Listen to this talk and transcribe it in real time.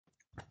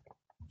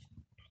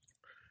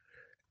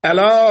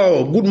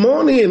Hello, good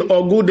morning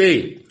or good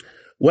day.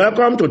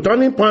 Welcome to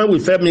Turning Point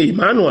with Femi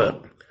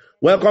Emmanuel.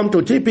 Welcome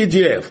to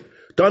TPGF,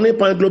 Turning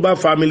Point Global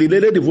Family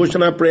Daily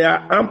Devotional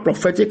Prayer and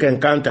Prophetic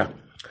Encounter.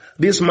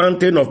 This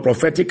mountain of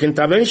prophetic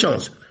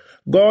interventions,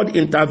 God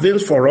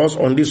intervenes for us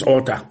on this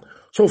altar.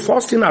 So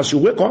first thing as you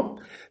wake up,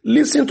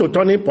 listen to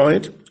Turning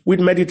Point with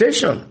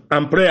meditation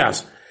and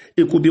prayers.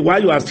 It could be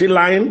while you are still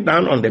lying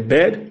down on the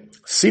bed,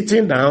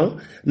 sitting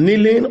down,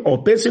 kneeling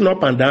or pacing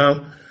up and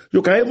down.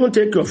 You can even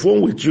take your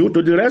phone with you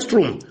to the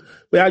restroom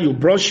where you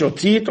brush your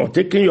teeth or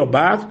taking your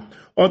bath,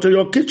 or to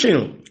your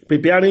kitchen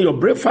preparing your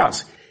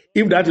breakfast.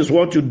 If that is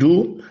what you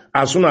do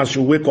as soon as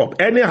you wake up.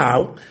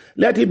 Anyhow,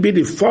 let it be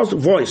the first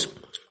voice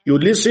you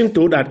listen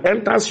to that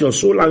enters your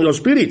soul and your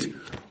spirit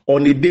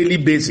on a daily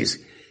basis.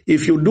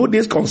 If you do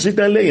this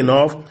consistently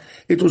enough,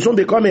 it will soon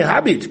become a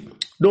habit.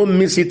 Don't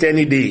miss it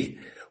any day.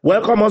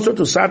 Welcome also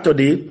to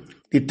Saturday,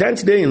 the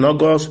 10th day in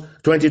August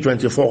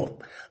 2024.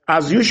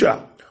 As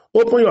usual,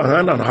 open your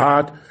hand and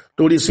heart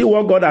to receive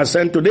what God has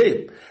sent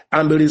today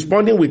and be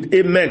responding with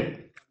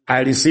amen. I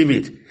receive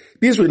it.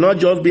 This will not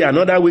just be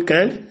another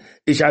weekend.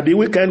 It shall be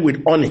weekend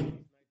with honey.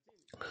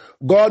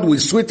 God will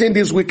sweeten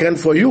this weekend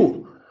for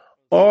you.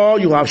 All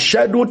you have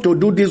scheduled to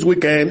do this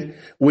weekend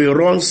will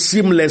run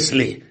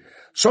seamlessly.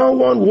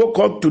 Someone woke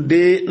up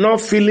today not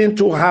feeling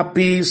too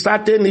happy.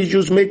 Certain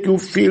issues make you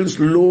feel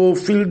low,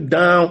 feel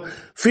down,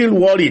 feel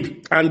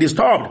worried and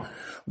disturbed.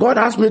 God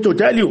asked me to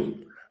tell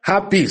you,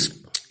 have peace.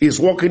 He's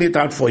working it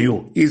out for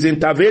you. He's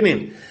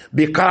intervening.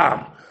 Be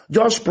calm.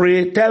 Just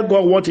pray. Tell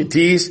God what it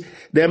is.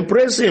 Then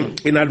praise Him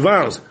in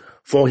advance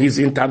for His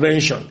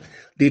intervention.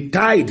 The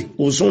tide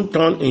will soon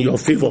turn in your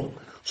favor.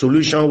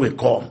 Solution will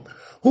come.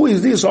 Who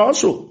is this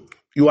also?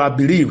 You are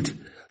bereaved.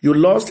 You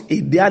lost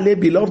a dearly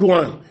beloved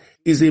one.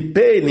 It's a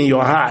pain in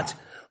your heart.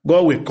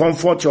 God will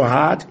comfort your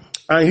heart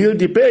and heal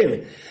the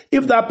pain.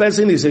 If that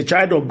person is a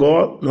child of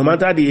God, no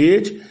matter the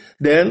age,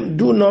 then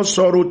do not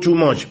sorrow too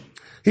much.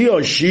 He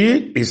or she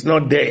is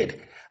not dead.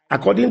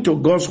 According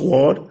to God's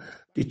word,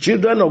 the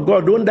children of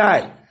God don't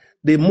die.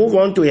 They move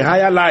on to a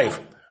higher life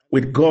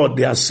with God,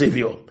 their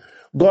Savior.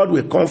 God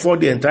will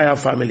comfort the entire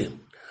family.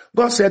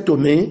 God said to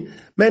me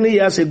many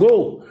years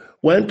ago,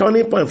 when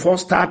Turning Point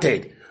first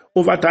started,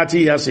 over 30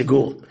 years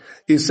ago,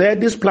 He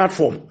said this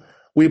platform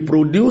will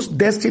produce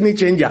destiny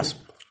changers,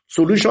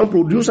 solution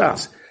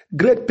producers,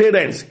 great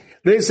parents,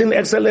 raising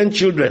excellent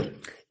children,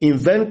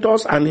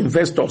 inventors and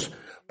investors,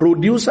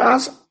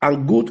 producers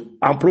and good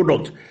and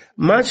product,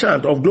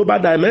 merchant of global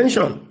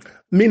dimension,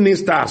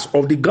 ministers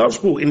of the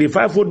gospel in the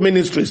fivefold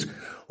ministries,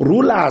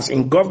 rulers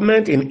in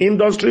government, in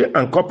industry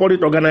and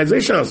corporate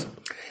organizations.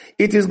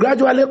 It is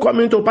gradually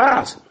coming to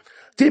pass.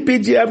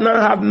 TPGF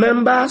now have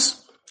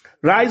members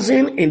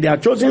rising in their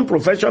chosen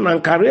profession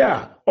and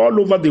career all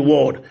over the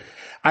world.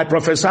 I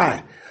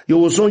prophesy you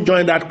will soon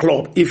join that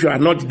club if you are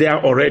not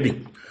there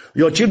already.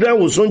 Your children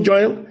will soon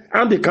join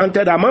and be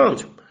counted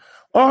amount.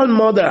 All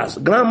mothers,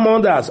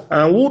 grandmothers,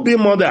 and would-be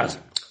mothers,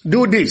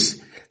 do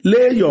this.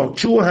 Lay your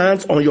two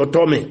hands on your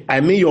tummy,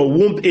 I mean your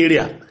womb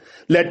area.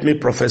 Let me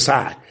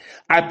prophesy.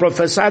 I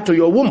prophesy to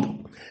your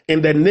womb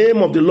in the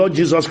name of the Lord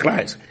Jesus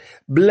Christ.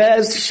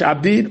 Blessed shall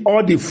be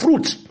all the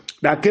fruits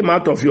that came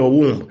out of your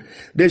womb.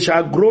 They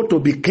shall grow to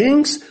be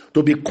kings,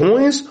 to be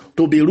queens,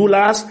 to be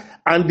rulers,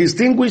 and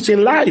distinguished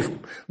in life.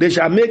 They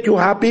shall make you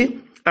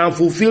happy and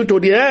fulfilled to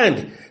the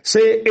end.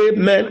 Say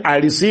amen, I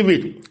receive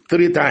it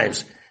 3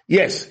 times.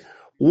 Yes.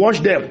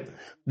 Watch them.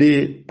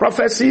 The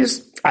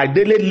prophecies I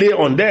daily lay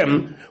on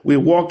them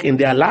will work in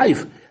their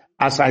life.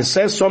 As I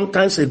said some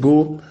times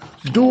ago,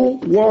 do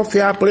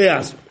warfare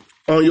prayers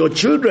on your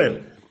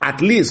children at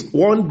least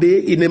one day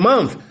in a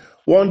month,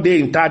 one day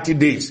in 30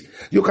 days.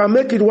 You can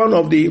make it one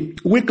of the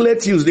weekly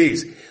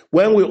Tuesdays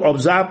when we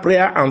observe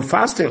prayer and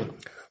fasting.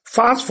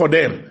 Fast for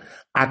them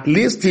at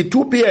least till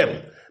 2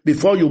 p.m.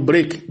 before you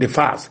break the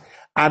fast.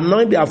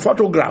 Anoint their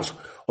photographs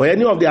or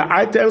any of their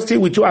items still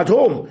with you at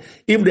home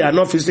if they are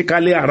not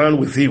physically around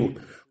with you.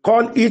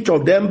 Call each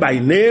of them by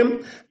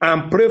name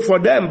and pray for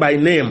them by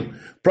name.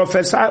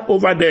 Prophesy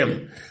over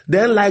them.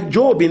 Then, like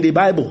Job in the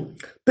Bible,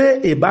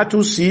 pay a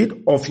battle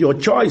seed of your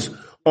choice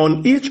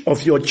on each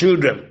of your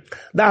children.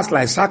 That's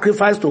like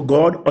sacrifice to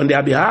God on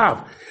their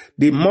behalf.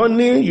 The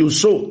money you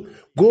sow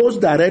goes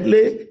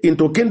directly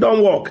into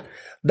kingdom work.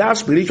 That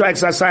spiritual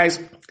exercise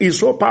is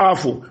so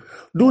powerful.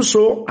 Do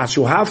so as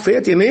you have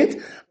faith in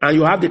it and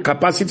you have the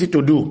capacity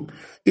to do.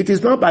 It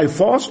is not by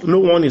force. No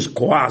one is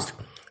coerced.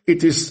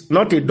 It is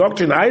not a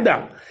doctrine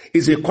either.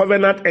 It's a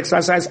covenant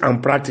exercise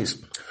and practice.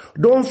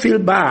 Don't feel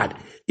bad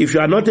if you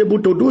are not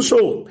able to do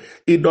so.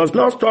 It does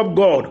not stop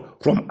God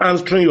from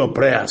answering your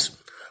prayers.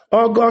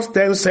 August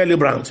 10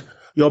 celebrant,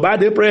 your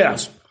birthday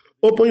prayers.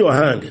 Open your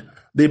hand.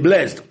 Be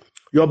blessed.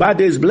 Your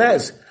birthday is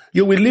blessed.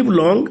 You will live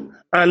long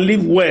and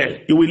live well.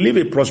 You will live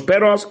a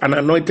prosperous and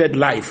anointed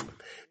life.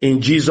 In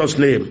Jesus'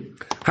 name.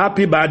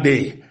 Happy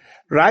birthday.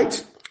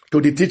 Right to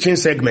the teaching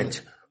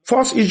segment.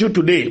 First issue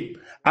today.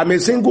 I'm a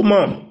single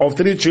mom of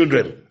 3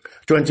 children,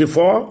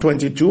 24,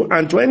 22,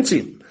 and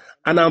 20.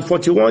 And I'm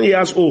 41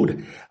 years old.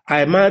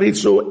 I married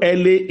so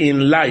early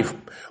in life,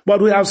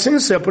 but we have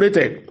since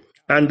separated,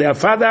 and their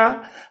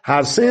father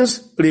has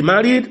since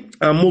remarried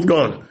and moved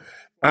on.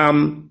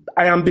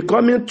 I am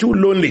becoming too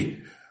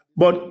lonely,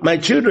 but my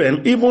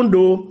children, even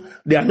though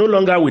they are no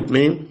longer with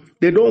me,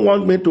 they don't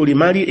want me to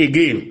remarry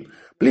again.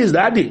 Please,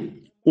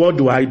 Daddy, what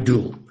do I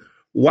do?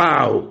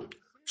 Wow,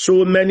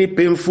 so many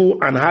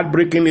painful and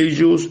heartbreaking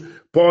issues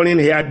pouring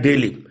here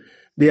daily.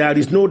 There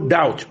is no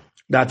doubt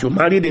that you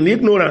married in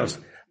ignorance.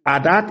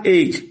 At that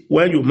age,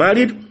 when you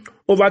married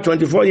over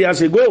 24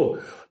 years ago,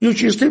 you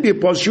should still be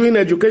pursuing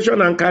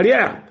education and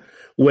career.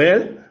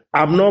 Well,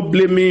 I'm not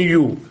blaming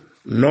you.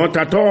 Not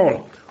at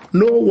all.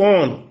 No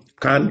one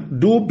can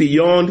do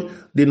beyond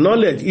the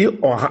knowledge he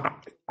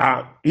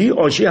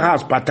or she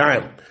has per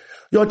time.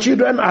 Your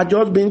children are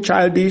just being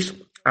childish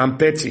and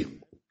petty.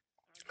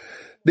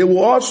 They will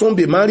all soon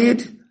be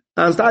married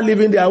and start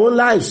living their own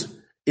lives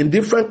in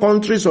different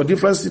countries or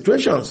different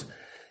situations,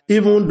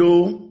 even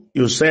though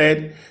you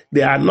said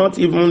they are not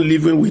even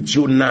living with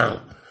you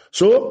now.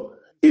 So,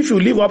 if you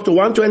live up to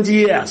 120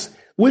 years,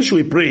 which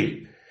we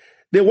pray,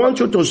 they want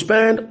you to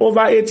spend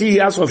over 80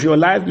 years of your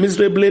life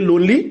miserably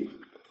lonely.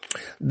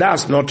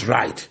 That's not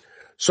right.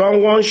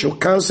 Someone should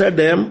counsel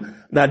them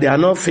that they are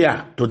not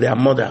fair to their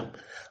mother.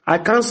 I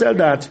counsel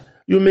that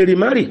you may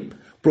remarry,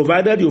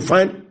 provided you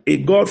find a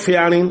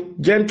God-fearing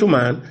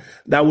gentleman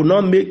that will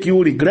not make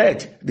you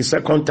regret the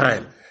second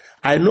time.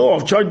 I know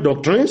of church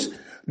doctrines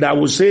that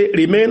will say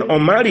remain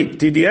unmarried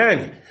till the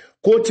end,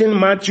 quoting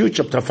Matthew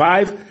chapter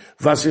 5,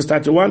 verses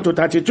 31 to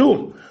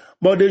 32.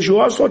 But they should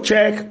also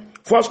check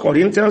 1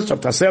 Corinthians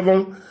chapter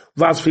 7,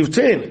 verse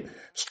 15.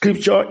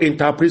 Scripture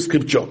interprets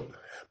scripture.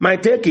 My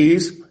take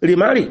is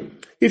remarry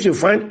if you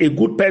find a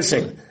good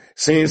person,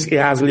 since he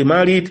has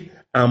remarried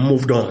and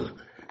moved on.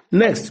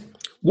 Next,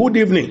 good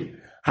evening.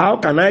 How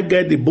can I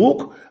get the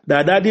book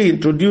that Daddy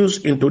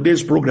introduced in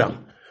today's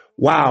program?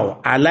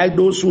 Wow, I like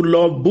those who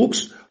love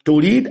books to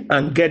read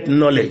and get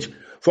knowledge.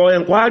 For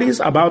inquiries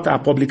about our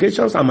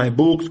publications and my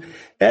books,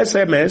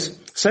 SMS,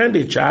 send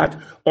a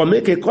chat, or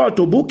make a call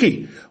to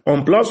Bookie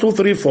on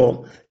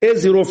 +234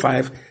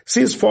 805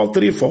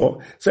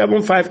 6434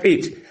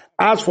 758.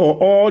 Ask for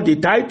all the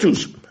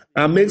titles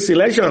and make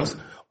selections.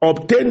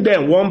 Obtain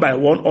them one by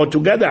one or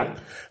together.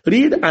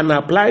 Read and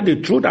apply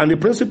the truth and the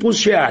principles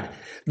shared.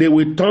 They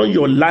will turn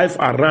your life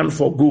around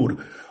for good.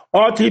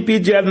 All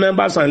TPGF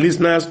members and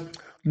listeners,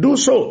 do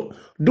so.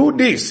 Do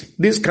this.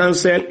 This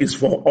counsel is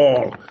for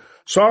all.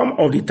 Some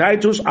of the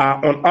titles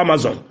are on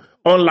Amazon,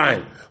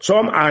 online.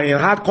 Some are in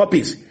hard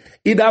copies.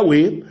 Either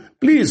way,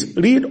 please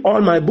read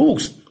all my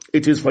books.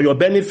 It is for your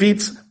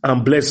benefits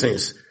and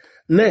blessings.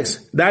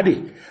 Next,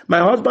 Daddy, my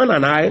husband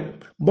and I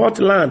bought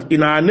land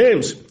in our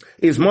names.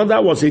 His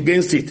mother was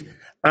against it,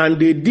 and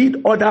they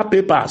did other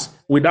papers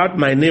without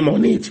my name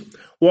on it.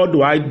 What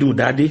do I do,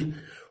 Daddy?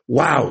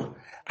 Wow,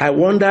 I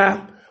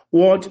wonder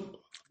what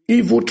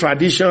evil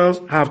traditions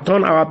have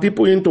turned our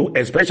people into,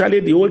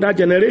 especially the older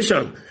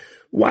generation.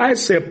 Why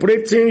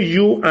separating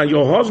you and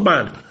your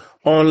husband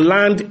on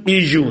land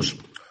issues?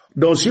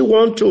 Does he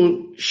want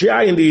to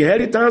share in the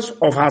inheritance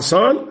of her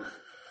son?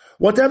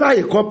 Whatever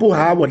a couple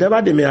have,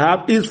 whatever they may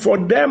have, is for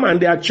them and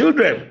their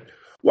children.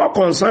 What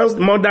concerns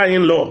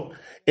mother-in-law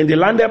in the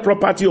landed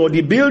property or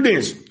the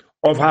buildings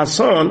of her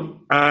son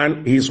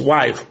and his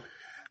wife?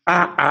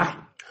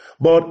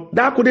 But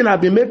that couldn't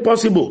have been made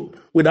possible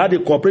without the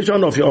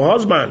cooperation of your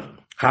husband,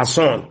 her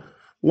son.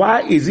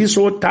 Why is he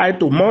so tied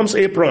to mom's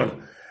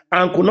apron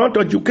and could not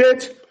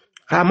educate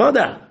her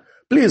mother?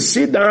 Please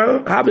sit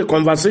down, have a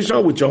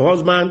conversation with your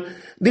husband.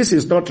 This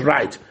is not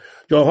right.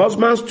 Your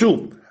husband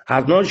too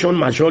has not shown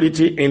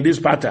maturity in this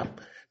pattern.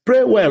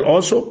 Pray well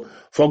also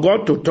for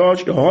God to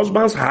touch your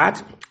husband's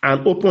heart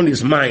and open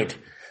his mind.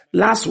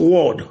 Last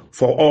word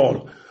for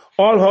all.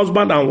 All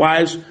husband and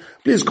wives,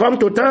 please come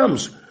to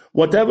terms.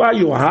 Whatever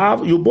you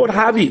have, you both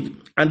have it,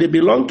 and they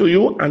belong to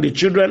you and the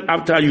children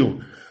after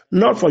you.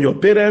 Not for your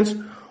parents,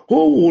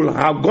 who will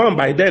have gone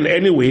by then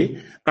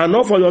anyway, and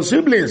not for your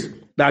siblings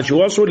that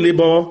you also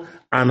labor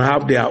and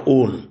have their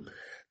own.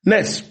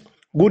 Next,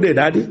 good day,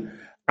 Daddy,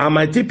 and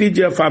my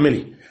TPGF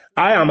family.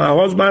 I and my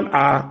husband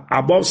are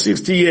above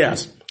 60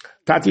 years,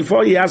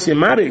 34 years in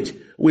marriage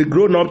with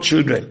grown-up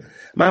children.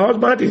 My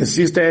husband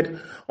insisted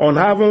on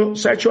having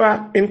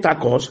sexual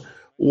intercourse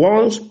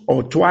once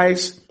or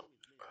twice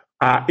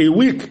a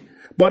week,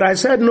 but I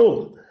said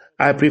no.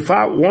 I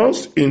prefer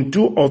once in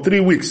 2 or 3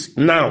 weeks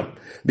now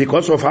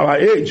because of our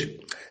age.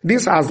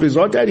 This has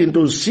resulted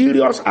into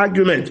serious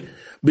argument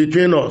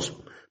between us.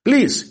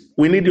 Please,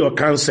 we need your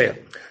counsel.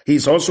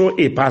 He's also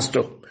a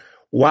pastor.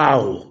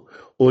 Wow,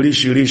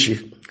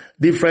 orishirishi,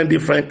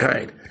 different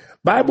kind.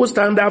 Bible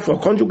standard for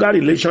conjugal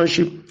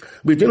relationship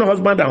between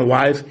husband and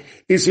wife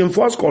is in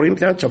 1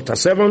 Corinthians chapter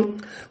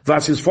 7,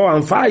 verses 4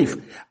 and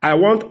 5. I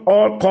want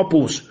all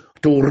couples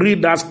to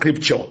read that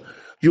scripture.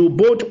 You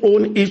both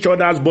own each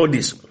other's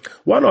bodies.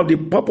 One of the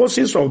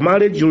purposes of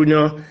marriage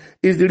union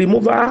is the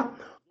removal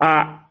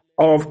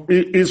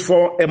is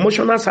for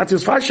emotional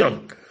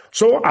satisfaction,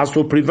 so as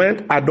to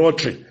prevent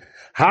adultery.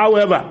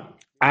 However,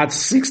 at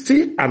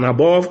 60 and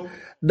above,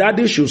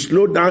 Daddy should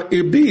slow down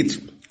a bit.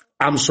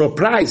 I'm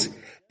surprised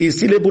he's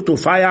still able to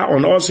fire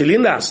on all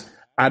cylinders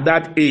at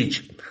that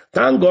age.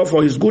 Thank God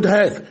for his good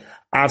health.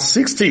 At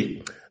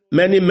 60,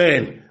 many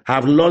men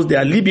have lost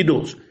their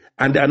libidos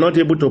and they are not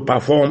able to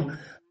perform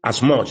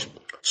as much.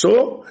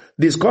 So,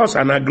 discuss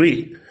and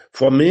agree.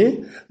 For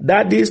me,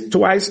 daddies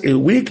twice a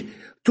week,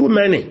 too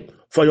many.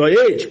 For your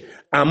age,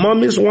 and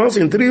mommies once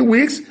in 3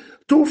 weeks,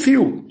 too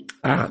few.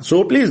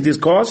 So please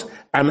discuss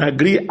and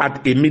agree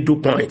at a middle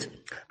point.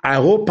 I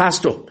hope,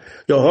 Pastor,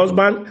 your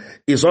husband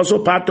is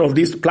also part of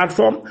this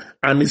platform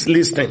and is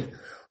listening.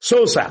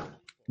 So, sir,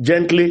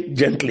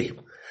 gently.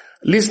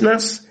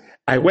 Listeners,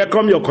 I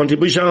welcome your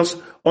contributions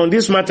on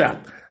this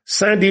matter.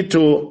 Send it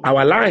to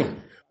our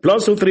line,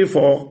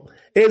 +234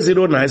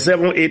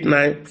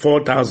 809789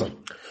 4000.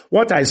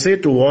 What I say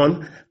to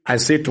one, I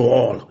say to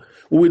all.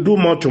 We will do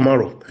more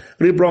tomorrow.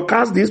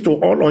 Rebroadcast this to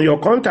all on your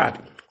contact.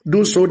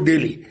 Do so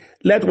daily.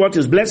 Let what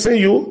is blessing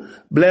you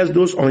bless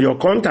those on your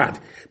contact,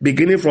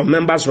 beginning from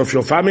members of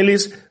your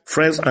families,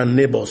 friends, and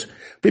neighbors.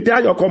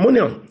 Prepare your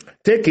communion.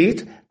 Take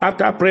it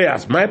after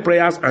prayers, my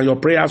prayers and your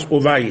prayers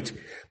over it.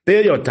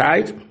 Pay your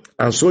tithe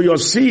and sow your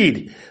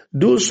seed.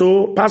 Do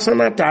so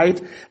personal tithe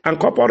and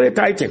corporate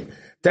tithing.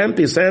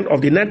 10% of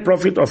the net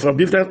profit of your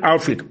business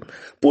outfit.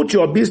 Put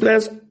your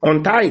business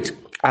on tithe.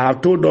 I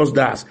have told us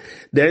that.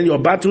 Then your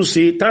battle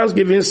seed,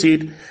 Thanksgiving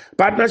seed,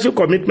 partnership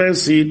commitment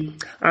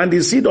seed, and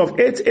the seed of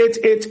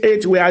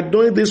 8888 we are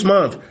doing this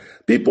month.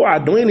 People are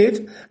doing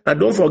it, and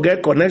don't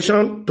forget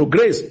connection to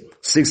grace,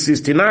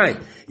 669,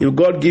 if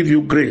God give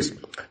you grace.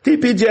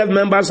 TPGF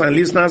members and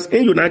listeners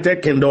in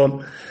United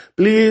Kingdom,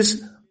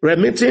 please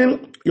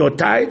remitting your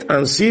tithe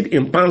and seed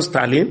in pound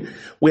sterling.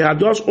 We have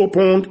just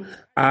opened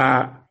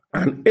an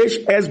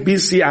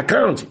HSBC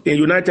account in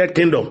United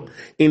Kingdom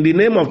in the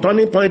name of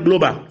Turning Point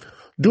Global.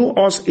 Do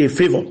us a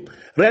favor.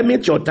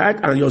 Remit your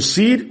tithe and your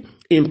seed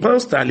in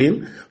pound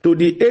sterling to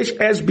the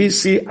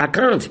HSBC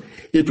account.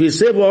 It will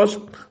save us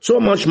so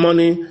much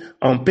money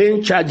on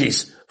paying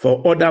charges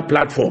for other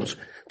platforms.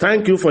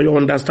 Thank you for your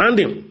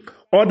understanding.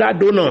 Other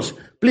donors,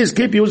 please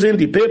keep using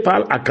the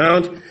PayPal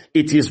account.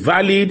 It is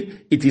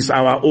valid. It is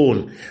our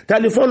own.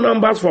 Telephone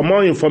numbers for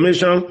more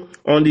information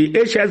on the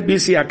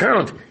HSBC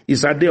account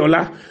is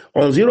Adeola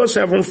on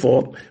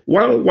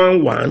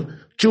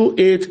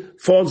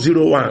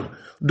 074-111-28401.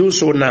 Do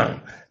so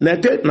now. Now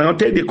take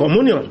the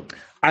communion.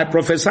 I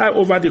prophesy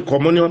over the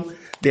communion,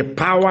 the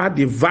power,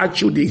 the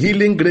virtue, the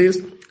healing grace,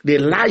 the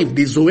life,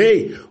 the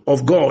Zoe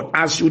of God.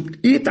 As you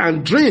eat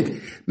and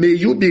drink, may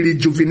you be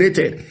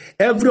rejuvenated.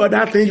 Every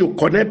other thing you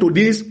connect to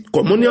this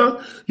communion,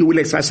 you will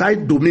exercise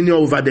dominion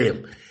over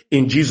them.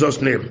 In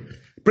Jesus' name.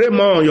 Pray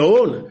more on your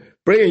own.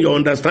 Pray in your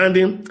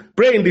understanding.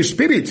 Pray in the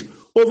spirit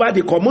over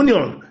the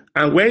communion.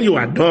 And when you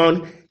are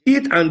done,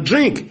 eat and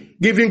drink,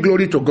 giving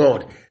glory to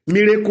God.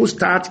 Miracles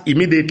start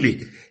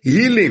immediately.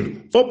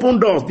 Healing, open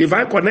doors,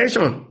 divine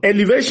connection,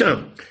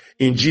 elevation.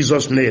 In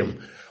Jesus'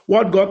 name.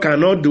 What God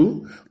cannot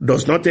do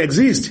does not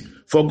exist.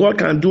 For God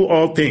can do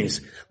all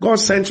things. God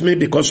sent me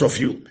because of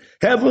you.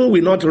 Heaven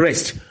will not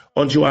rest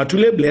until you are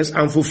truly blessed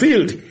and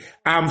fulfilled.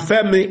 I'm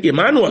Femi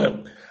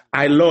Emmanuel.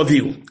 I love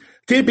you.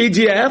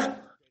 TPGF,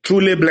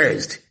 truly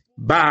blessed.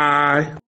 Bye.